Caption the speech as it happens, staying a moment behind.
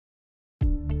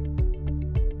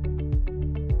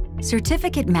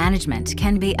Certificate management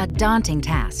can be a daunting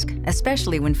task,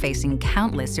 especially when facing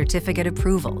countless certificate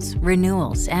approvals,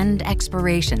 renewals, and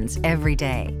expirations every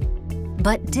day.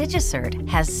 But DigiCert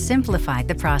has simplified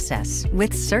the process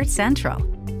with CertCentral.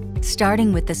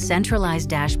 Starting with the centralized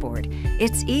dashboard,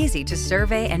 it's easy to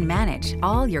survey and manage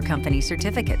all your company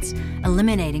certificates,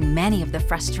 eliminating many of the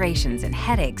frustrations and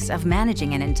headaches of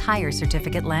managing an entire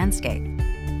certificate landscape.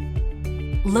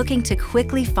 Looking to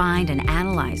quickly find and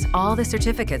analyze all the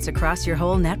certificates across your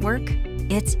whole network?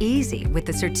 It's easy with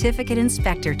the Certificate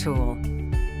Inspector tool.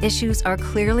 Issues are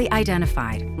clearly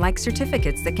identified, like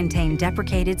certificates that contain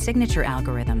deprecated signature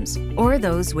algorithms or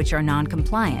those which are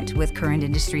non-compliant with current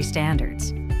industry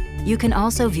standards. You can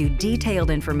also view detailed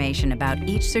information about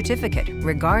each certificate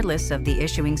regardless of the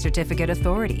issuing certificate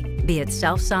authority, be it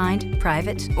self-signed,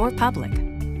 private, or public.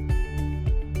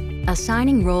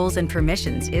 Assigning roles and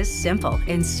permissions is simple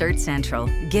in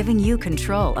CertCentral, giving you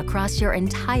control across your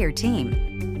entire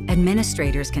team.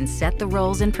 Administrators can set the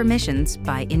roles and permissions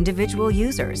by individual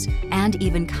users and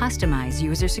even customize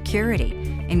user security,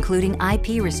 including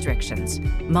IP restrictions,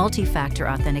 multi-factor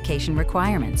authentication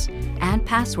requirements, and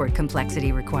password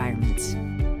complexity requirements.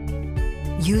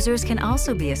 Users can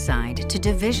also be assigned to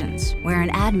divisions, where an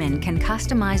admin can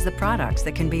customize the products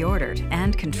that can be ordered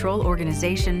and control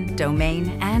organization,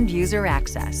 domain, and user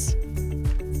access.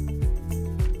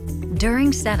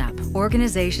 During setup,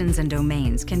 organizations and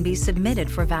domains can be submitted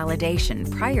for validation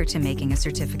prior to making a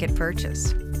certificate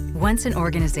purchase. Once an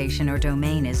organization or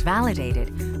domain is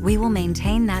validated, we will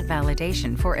maintain that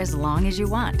validation for as long as you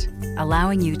want,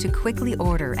 allowing you to quickly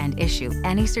order and issue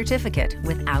any certificate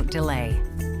without delay.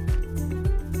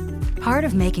 Part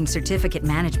of making certificate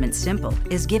management simple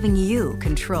is giving you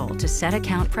control to set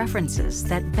account preferences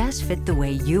that best fit the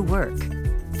way you work.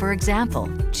 For example,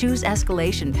 choose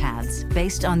escalation paths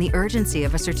based on the urgency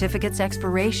of a certificate's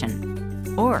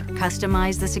expiration, or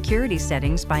customize the security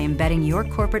settings by embedding your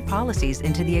corporate policies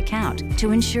into the account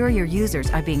to ensure your users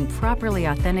are being properly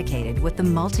authenticated with the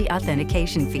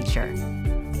multi-authentication feature.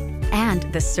 And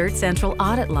the CertCentral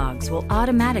audit logs will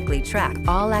automatically track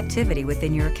all activity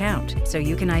within your account, so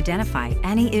you can identify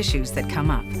any issues that come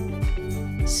up.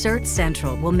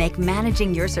 CertCentral will make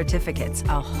managing your certificates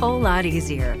a whole lot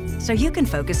easier, so you can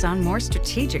focus on more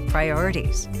strategic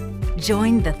priorities.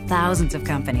 Join the thousands of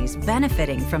companies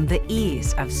benefiting from the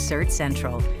ease of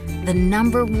CertCentral, the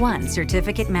 #1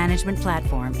 certificate management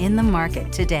platform in the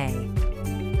market today.